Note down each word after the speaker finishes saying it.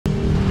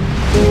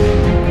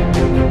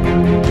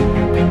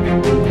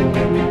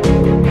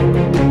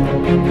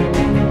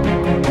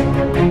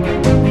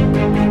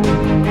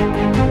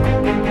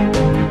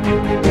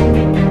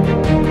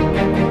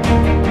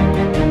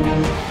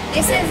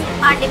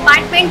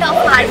Department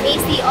of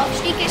Pharmacy of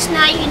Shri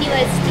Krishna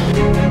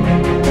University.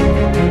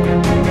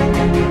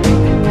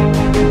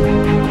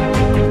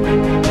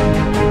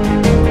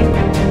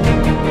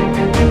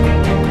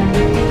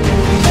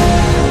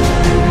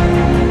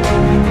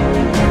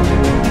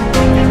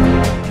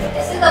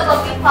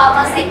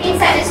 Pharma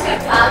second semester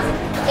class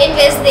in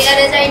which there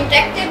is an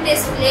interactive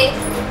display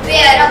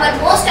where our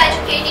most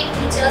educated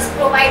teachers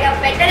provide a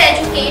better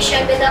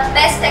education with the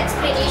best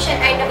explanation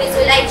and a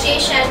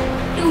visualization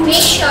to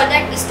make sure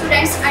that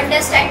students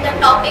understand the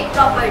topic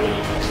properly.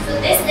 So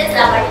this is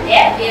our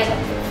lab where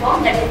we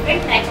perform the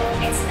different type of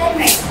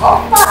experiments of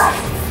pharma.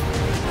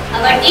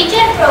 Our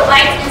teacher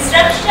provides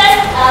instruction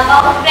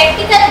about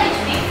practical which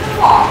we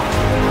perform.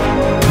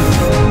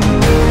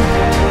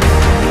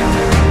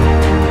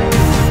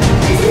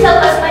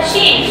 Our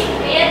machine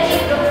where we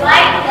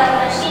provide the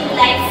machine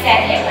like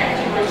tablet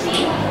punching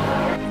machine.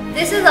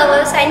 This is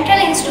our central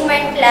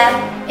instrument lab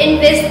in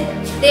which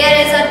there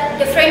is a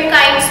different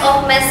kinds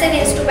of massive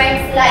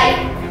instruments like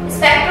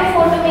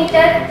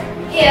spectrophotometer.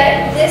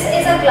 Here this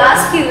is a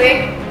glass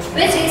cuvette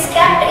which is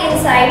kept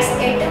inside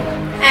it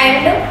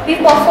and we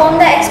perform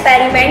the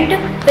experiment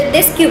with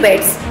this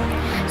cuvettes.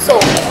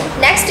 So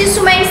next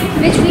instruments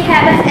which we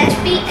have an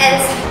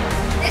HPLC.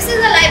 This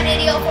is a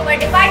library of our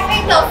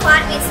Department of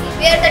Pharmacy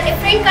where the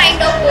different kind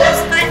of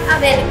books are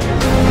available.